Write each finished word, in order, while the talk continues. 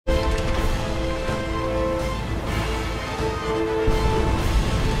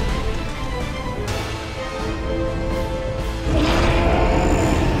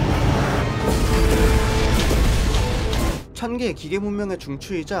천계 기계 문명의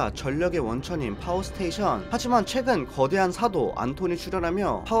중추이자 전력의 원천인 파워스테이션. 하지만 최근 거대한 사도 안톤이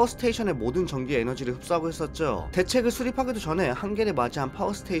출현하며 파워스테이션의 모든 전기 에너지를 흡수하고 있었죠. 대책을 수립하기도 전에 한계를 맞이한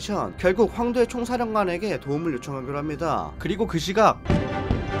파워스테이션, 결국 황도의 총사령관에게 도움을 요청하기로 합니다. 그리고 그 시각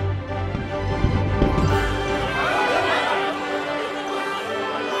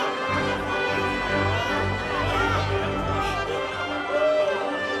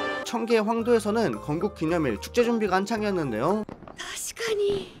천계의 황도에서는 건국 기념일 축제 준비가 한창이었는데요.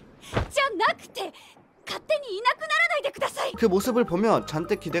 그 모습을 보며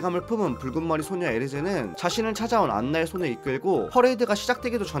잔뜩 기대감을 품은 붉은머리 소녀 에르제는 자신을 찾아온 안나의 손을 이끌고 퍼레이드가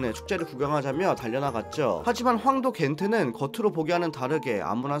시작되기도 전에 축제를 구경하자며 달려나갔죠. 하지만 황도 겐트는 겉으로 보기와는 다르게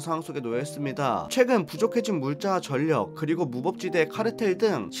암울한 상황 속에 놓여있습니다. 최근 부족해진 물자와 전력, 그리고 무법지대의 카르텔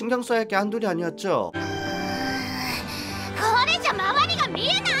등 신경 써야 할 게 한둘이 아니었죠.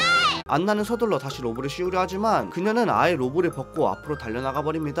 안나는 서둘러 다시 로브를 씌우려 하지만 그녀는 아예 로브를 벗고 앞으로 달려나가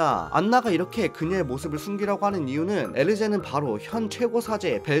버립니다. 안나가 이렇게 그녀의 모습을 숨기려고 하는 이유는 에르제는 바로 현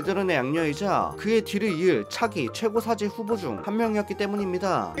최고사제 벨드런의 양녀이자 그의 뒤를 이을 차기 최고사제 후보 중 한 명이었기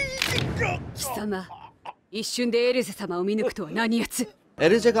때문입니다.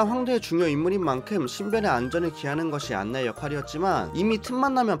 에르제가 황도의 중요 인물인 만큼 신변의 안전을 기하는 것이 안나의 역할이었지만 이미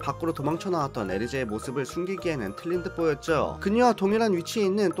틈만 나면 밖으로 도망쳐 나왔던 에르제의 모습을 숨기기에는 틀린 듯 보였죠. 그녀와 동일한 위치에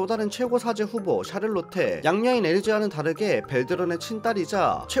있는 또 다른 최고사제 후보 샤를로테, 양녀인 에르제와는 다르게 벨드런의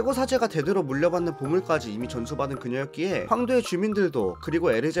친딸이자 최고사제가 대대로 물려받는 보물까지 이미 전수받은 그녀였기에 황도의 주민들도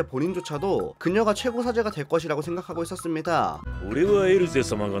그리고 에르제 본인조차도 그녀가 최고사제가 될 것이라고 생각하고 있었습니다. 俺はエルゼ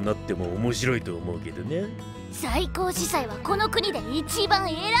様がなっても面白いと思うけどね。最高司祭はこの国で一番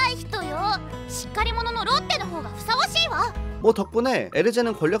偉い人よ。しっかり者のロッテの方がふさわしいわ。 뭐 덕분에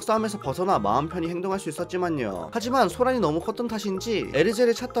에르제는 권력 싸움에서 벗어나 마음 편히 행동할 수 있었지만요. 하지만 소란이 너무 컸던 탓인지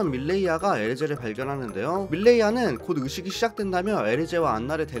에르제를 찾던 밀레이아가 에르제를 발견하는데요. 밀레이아는 곧 의식이 시작된다며 에르제와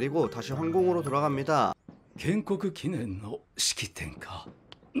안나를 데리고 다시 황궁으로 돌아갑니다. 建国記念の式典か。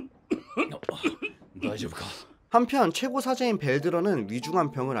大丈夫か。 한편 최고사제인 벨드런은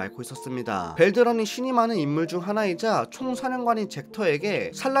위중한 병을 앓고 있었습니다. 벨드런이 신이 많은 인물 중 하나이자 총사령관인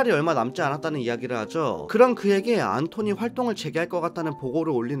젝터에게 살 날이 얼마 남지 않았다는 이야기를 하죠. 그런 그에게 안톤이 활동을 재개할 것 같다는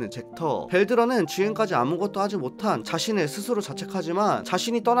보고를 올리는 젝터. 벨드런은 지금까지 아무것도 하지 못한 자신을 스스로 자책하지만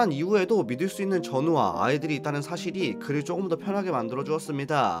자신이 떠난 이후에도 믿을 수 있는 전우와 아이들이 있다는 사실이 그를 조금 더 편하게 만들어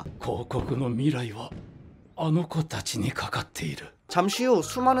주었습니다. 広告の未来はあの子たちにかかっている。 잠시 후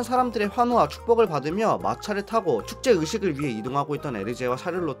수많은 사람들의 환호와 축복을 받으며 마차를 타고 축제 의식을 위해 이동하고 있던 에르제와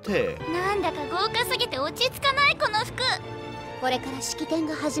샤를로테. なんだか豪華すぎて落ち着かないこの服。これから式典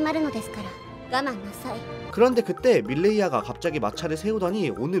が始まるのですから我慢なさい。 그런데 그때 밀레이아가 갑자기 마차를 세우더니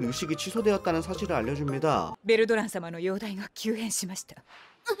오늘 의식이 취소되었다는 사실을 알려줍니다. 벨드런様の容体が急変しました。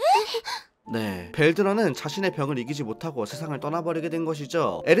 네, 벨드런은 자신의 병을 이기지 못하고 세상을 떠나버리게 된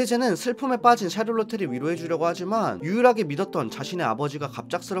것이죠. 에르제는 슬픔에 빠진 샤를로테를 위로해주려고 하지만 유일하게 믿었던 자신의 아버지가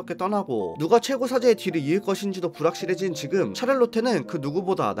갑작스럽게 떠나고 누가 최고사제의 뒤를 이을 것인지도 불확실해진 지금 샤를로테는 그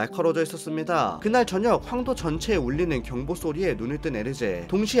누구보다 날카로워져 있었습니다. 그날 저녁 황도 전체에 울리는 경보 소리에 눈을 뜬 에르제,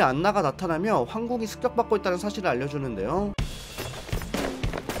 동시에 안나가 나타나며 황궁이 습격받고 있다는 사실을 알려주는데요.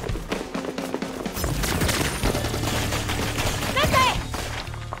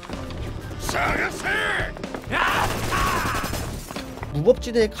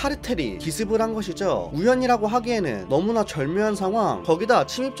 무법지대의 카르텔이 기습을 한 것이죠. 우연이라고 하기에는 너무나 절묘한 상황, 거기다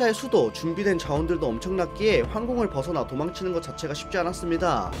침입자의 수도 준비된 자원들도 엄청났기에 황궁을 벗어나 도망치는 것 자체가 쉽지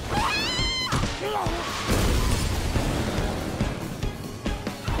않았습니다.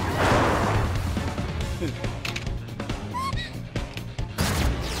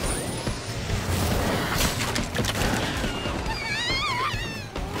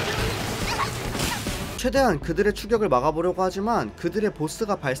 최대한 그들의 추격을 막아보려고 하지만 그들의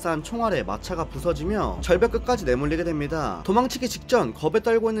보스가 발사한 총알에 마차가 부서지며 절벽 끝까지 내몰리게 됩니다. 도망치기 직전 겁에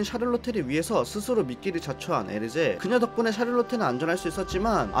떨고 있는 샤를로테를 위해서 스스로 미끼를 자초한 에르제. 그녀 덕분에 샤를로테는 안전할 수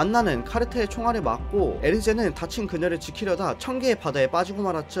있었지만 안나는 카르텔의 총알에 맞고 에르제는 다친 그녀를 지키려다 천개의 바다에 빠지고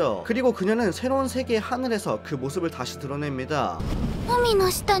말았죠. 그리고 그녀는 새로운 세계의 하늘에서 그 모습을 다시 드러냅니다. 海の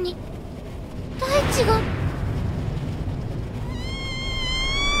下に大地が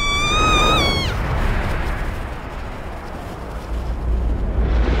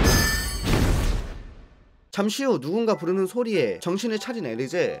잠시 후 누군가 부르는 소리에 정신을 차린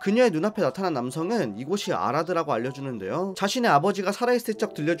에리제, 그녀의 눈앞에 나타난 남성은 이곳이 아라드라고 알려주는데요. 자신의 아버지가 살아있을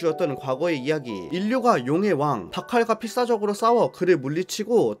적 들려주었던 과거의 이야기, 인류가 용의 왕 바칼과 필사적으로 싸워 그를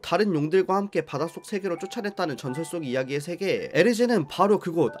물리치고 다른 용들과 함께 바닷속 세계로 쫓아냈다는 전설 속 이야기의 세계, 에리제는 바로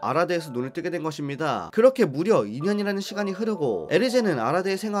그곳 아라드에서 눈을 뜨게 된 것입니다. 그렇게 무려 2년이라는 시간이 흐르고 에리제는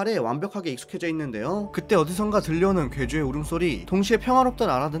아라드의 생활에 완벽하게 익숙해져 있는데요. 그때 어디선가 들려오는 괴조의 울음소리, 동시에 평화롭던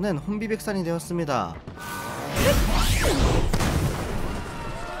아라드는 혼비백산이 되었습니다.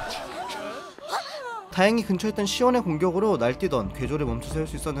 다행히 근처에 있던 시온의 공격으로 날뛰던 괴조를 멈춰 세울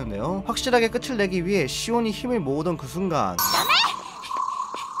수 있었는데요. 확실하게 끝을 내기 위해 시온이 힘을 모으던 그 순간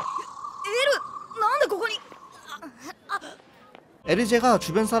에리제가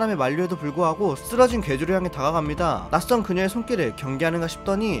주변 사람의 만류에도 불구하고 쓰러진 괴조를 향해 다가갑니다. 낯선 그녀의 손길을 경계하는가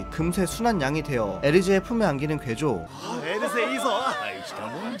싶더니 금세 순한 양이 되어 에리제의 품에 안기는 괴조.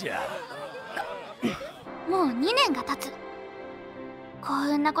 もう2年が経つ。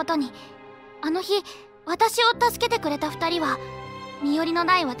幸運なことにあの日私を助けてくれた2人は身寄りの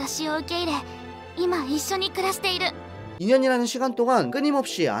ない私を受け入れ今一緒に暮らしている。 2년이라는 시간 동안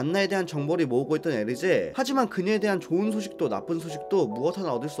끊임없이 안나에 대한 정보를 모으고 있던 에리제. 하지만 그녀에 대한 좋은 소식도 나쁜 소식도 무엇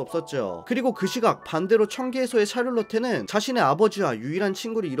하나 얻을 수 없었죠. 그리고 그 시각 반대로 청계에서의 샤를로테는 자신의 아버지와 유일한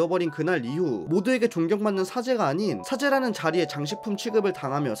친구를 잃어버린 그날 이후 모두에게 존경받는 사제가 아닌 사제라는 자리에 장식품 취급을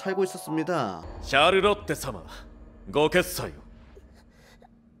당하며 살고 있었습니다. 샤를로테様ご決裁を。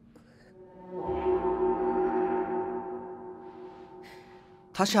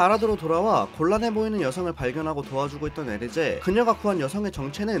 다시 아라드로 돌아와 곤란해 보이는 여성을 발견하고 도와주고 있던 에리제. 그녀가 구한 여성의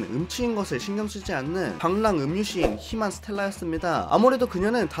정체는 음치인 것을 신경 쓰지 않는 방랑 음유시인 희만 스텔라였습니다. 아무래도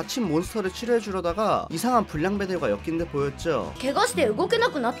그녀는 다친 몬스터를 치료해주려다가 이상한 불량배들과 엮인 듯 보였죠. 怪我して動けな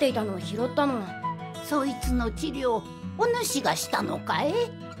くなっていたのを拾ったの。そいつの治療お主がしたのかい？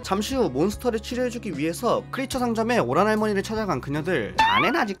 잠시 후 몬스터를 치료해주기 위해서 크리처 상점에 오란 할머니를 찾아간 그녀들.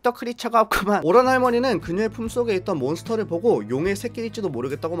 자넨 아직도 크리처가 없구만. 오란 할머니는 그녀의 품속에 있던 몬스터를 보고 용의 새끼일지도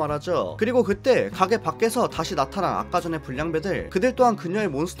모르겠다고 말하죠. 그리고 그때 가게 밖에서 다시 나타난 아까 전의 불량배들. 그들 또한 그녀의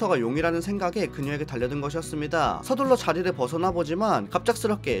몬스터가 용이라는 생각에 그녀에게 달려든 것이었습니다. 서둘러 자리를 벗어나 보지만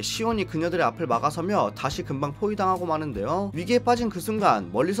갑작스럽게 시온이 그녀들의 앞을 막아서며 다시 금방 포위당하고 마는데요. 위기에 빠진 그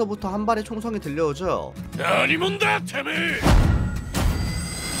순간 멀리서부터 한 발의 총성이 들려오죠. 何者だてめえ。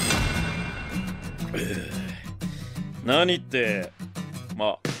何ってま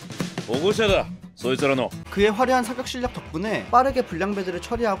あ保護者だそいつらの。 그의 화려한 사격 실력 덕분에 빠르게 불량배들을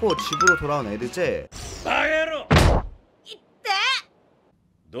처리하고 집으로 돌아온 에리제. バカ野郎。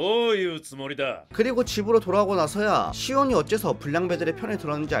どういうつもりだ。 그리고 집으로 돌아오고 나서야 시온이 어째서 불량배들의 편에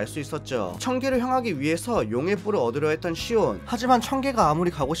들었는지 알 수 있었죠. 청계를 향하기 위해서 용의 뿔을 얻으려 했던 시온. 하지만 청계가 아무리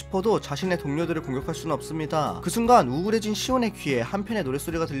가고 싶어도 자신의 동료들을 공격할 수는 없습니다. 그 순간 우울해진 시온의 귀에 한편의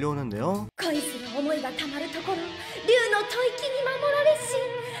노랫소리가 들려오는데요. 恋する思いがたまるところ竜の吐息に守られし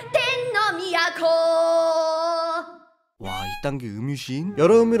天の都。 와, 이딴 게 음유시인?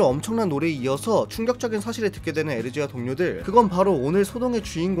 여러 의미로 엄청난 노래에 이어서 충격적인 사실을 듣게 되는 에리제와 동료들. 그건 바로 오늘 소동의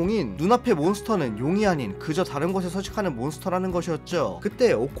주인공인 눈앞의 몬스터는 용이 아닌 그저 다른 곳에 서식하는 몬스터라는 것이었죠.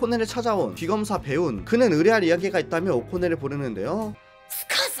 그때 오코네를 찾아온 귀검사 배운. 그는 의뢰할 이야기가 있다며 오코네를 부르는데요. ス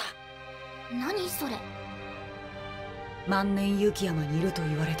カサ。何それ。万年雪山にいると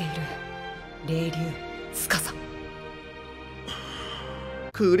言われている霊竜スカサ。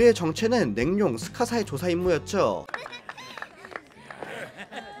 그 의뢰의 정체는 냉룡 스카사의 조사 임무였죠.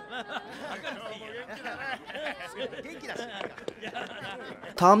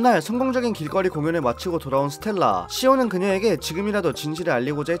 다음날 성공적인 길거리 공연을 마치고 돌아온 스텔라. 시온은 그녀에게 지금이라도 진실을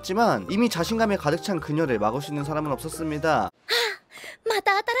알리고자 했지만 이미 자신감에 가득 찬 그녀를 막을 수 있는 사람은 없었습니다. ま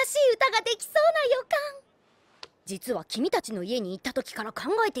た新しい歌ができそうな予感。実は君たちの家に行った時から考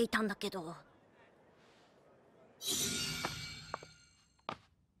えていたんだけど。ス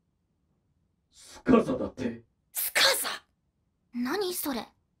カサだって。スカサ。何それ。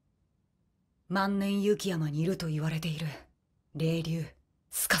万年雪山にいると言われている霊竜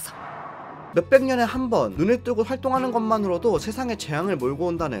スカサ。 몇백 년에 한 번 눈을 뜨고 활동하는 것만으로도 세상에 재앙을 몰고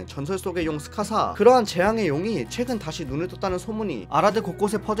온다는 전설 속의 용 스카사. 그러한 재앙의 용이 최근 다시 눈을 떴다는 소문이 아라드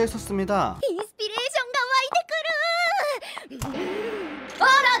곳곳에 퍼져 있었습니다. インスピレーションが湧いてくる。ア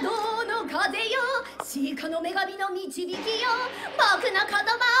ラドの風よ、シカの女神の導きよ、僕の子供を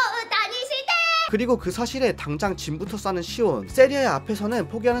歌にして。 그리고 그 사실에 당장 짐부터 싸는 시온. 세리아의 앞에서는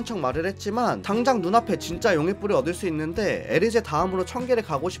포기하는 척 말을 했지만 당장 눈앞에 진짜 용의 뿔을 얻을 수 있는데 에리제 다음으로 청계를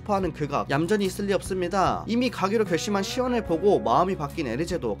가고 싶어하는 그가 얌전히 있을 리 없습니다. 이미 가기로 결심한 시온을 보고 마음이 바뀐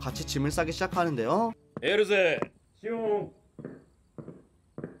에리제도 같이 짐을 싸기 시작하는데요. エルゼシオン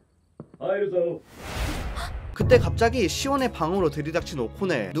入るぞ。 그때 갑자기 시온의 방으로 들이닥친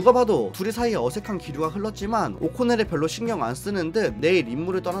오코넬. 누가 봐도 둘이 사이에 어색한 기류가 흘렀지만 오코넬에 별로 신경 안 쓰는 듯 내일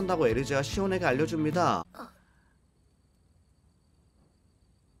임무를 떠난다고 에리제가 시온에게 알려줍니다.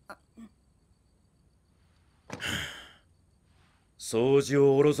 掃除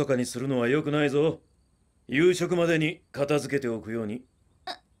をおろそかにするのは良くないぞ。夕食までに片付けておくように。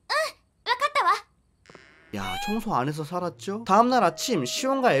 야, 청소 안 해서 살았죠? 다음날 아침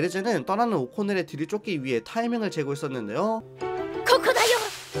시온과 에르제는 떠나는 오코넬의 뒤를 쫓기 위해 타이밍을 재고 있었는데요.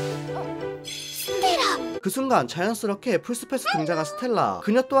 그 순간 자연스럽게 풀스페이스 등장한 스텔라.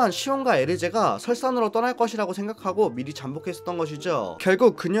 그녀 또한 시온과 에르제가 설산으로 떠날 것이라고 생각하고 미리 잠복했었던 것이죠.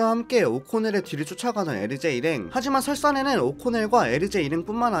 결국 그녀와 함께 오코넬의 뒤를 쫓아가는 에르제 일행. 하지만 설산에는 오코넬과 에르제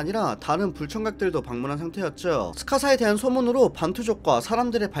일행뿐만 아니라 다른 불청객들도 방문한 상태였죠. 스카사에 대한 소문으로 반투족과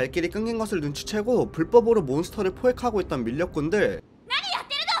사람들의 발길이 끊긴 것을 눈치채고 불법으로 몬스터를 포획하고 있던 밀렵꾼들.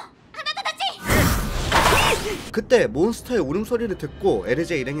 그때 몬스터의 울음소리를 듣고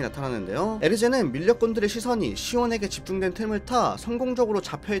에르제 일행이 나타나는데요. 에르제는 밀렵꾼들의 시선이 시온에게 집중된 틈을 타 성공적으로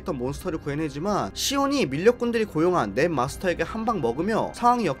잡혀있던 몬스터를 구해내지만 시온이 밀렵꾼들이 고용한 넷 마스터에게 한 방 먹으며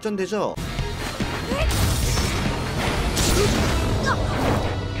상황이 역전되죠.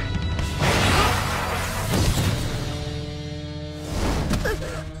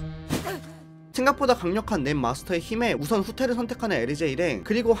 생각보다 강력한 넷 마스터의 힘에 우선 후퇴를 선택하는 에리제 일행.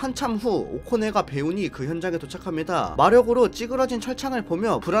 그리고 한참 후 오코넬과 배운이 그 현장에 도착합니다. 마력으로 찌그러진 철창을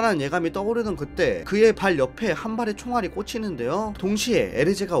보며 불안한 예감이 떠오르던 그때 그의 발 옆에 한 발의 총알이 꽂히는데요. 동시에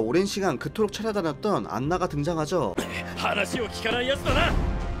에리제가 오랜 시간 그토록 찾아다녔던 안나가 등장하죠. 話を聞かないやつだな。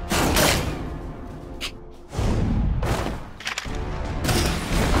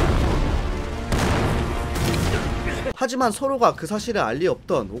 하지만 서로가 그 사실을 알 리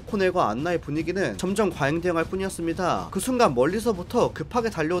없던 오코넬과 안나의 분위기는 점점 과잉되어갈 뿐이었습니다. 그 순간 멀리서부터 급하게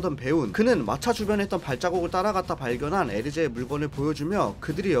달려오던 배운. 그는 마차 주변에 있던 발자국을 따라갔다 발견한 에르제의 물건을 보여주며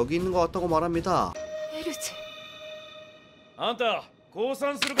그들이 여기 있는 것 같다고 말합니다. 에르제. あんた降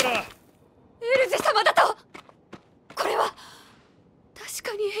参するから。エルゼ様だと。これは確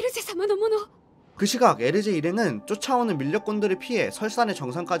かにエルゼ様のもの。 그 시각 에르제 일행은 쫓아오는 밀렵꾼들을 피해 설산의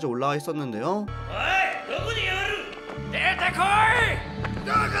정상까지 올라와 있었는데요.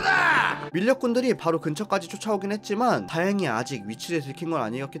 밀렵꾼들이 바로 근처까지 쫓아오긴 했지만 다행히 아직 위치를 들킨 건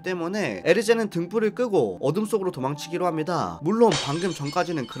아니었기 때문에 에르제는 등불을 끄고 어둠 속으로 도망치기로 합니다. 물론 방금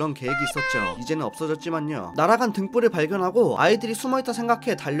전까지는 그런 계획이 있었죠. 이제는 없어졌지만요. 날아간 등불을 발견하고 아이들이 숨어있다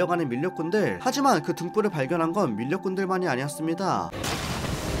생각해 달려가는 밀렵꾼들. 하지만 그 등불을 발견한 건 밀렵꾼들만이 아니었습니다.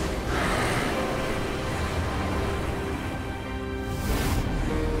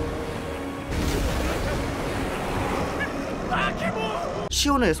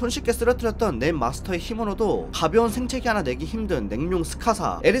 시온을 손쉽게 쓰러뜨렸던 넷 마스터의 힘으로도 가벼운 생체기 하나 내기 힘든 냉룡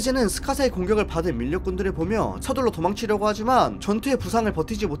스카사. 에르제는 스카사의 공격을 받은 밀렵꾼들을 보며 서둘러 도망치려고 하지만 전투의 부상을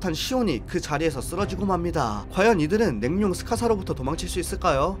버티지 못한 시온이 그 자리에서 쓰러지고 맙니다. 과연 이들은 냉룡 스카사로부터 도망칠 수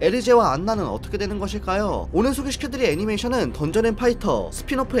있을까요? 에르제와 안나는 어떻게 되는 것일까요? 오늘 소개시켜드릴 애니메이션은 던전앤파이터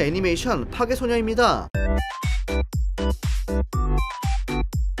스핀오프 애니메이션 파계소녀입니다.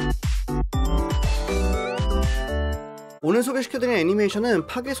 오늘 소개시켜드린 애니메이션은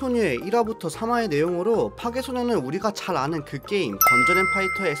파계소녀의 1화부터 3화의 내용으로 파계소녀는 우리가 잘 아는 그 게임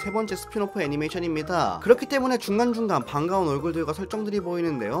던전앤파이터의 세 번째 스핀오프 애니메이션입니다. 그렇기 때문에 중간중간 반가운 얼굴들과 설정들이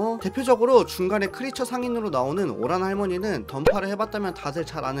보이는데요. 대표적으로 중간에 크리처 상인으로 나오는 오란 할머니는 던파를 해봤다면 다들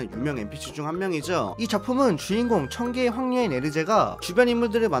잘 아는 유명 NPC 중 한 명이죠. 이 작품은 주인공 천개의 황녀인 에르제가 주변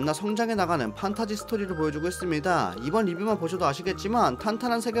인물들을 만나 성장해 나가는 판타지 스토리를 보여주고 있습니다. 이번 리뷰만 보셔도 아시겠지만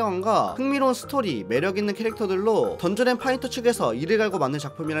탄탄한 세계관과 흥미로운 스토리, 매력있는 캐릭터들로 던전앤 파이터 측에서 이를 갈고 만든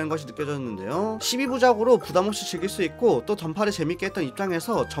작품이라는 것이 느껴졌는데요. 12부작으로 부담없이 즐길 수 있고 또 던파를 재밌게 했던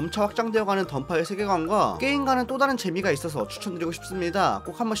입장에서 점차 확장되어가는 던파의 세계관과 게임과는 또 다른 재미가 있어서 추천드리고 싶습니다.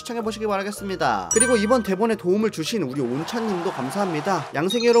 꼭 한번 시청해보시기 바라겠습니다. 그리고 이번 대본에 도움을 주신 우리 온차님도 감사합니다.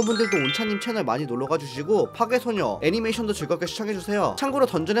 양생이 여러분들도 온차님 채널 많이 놀러가 주시고 파계소녀 애니메이션도 즐겁게 시청해주세요. 참고로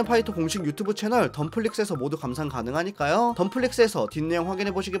던전앤파이터 공식 유튜브 채널 던플릭스에서 모두 감상 가능하니까요. 던플릭스에서 뒷내용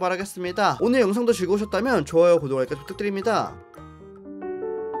확인해보시기 바라겠습니다. 오늘 영상도 즐거우셨다면 좋아요, 구독, 알림 부탁드립니다.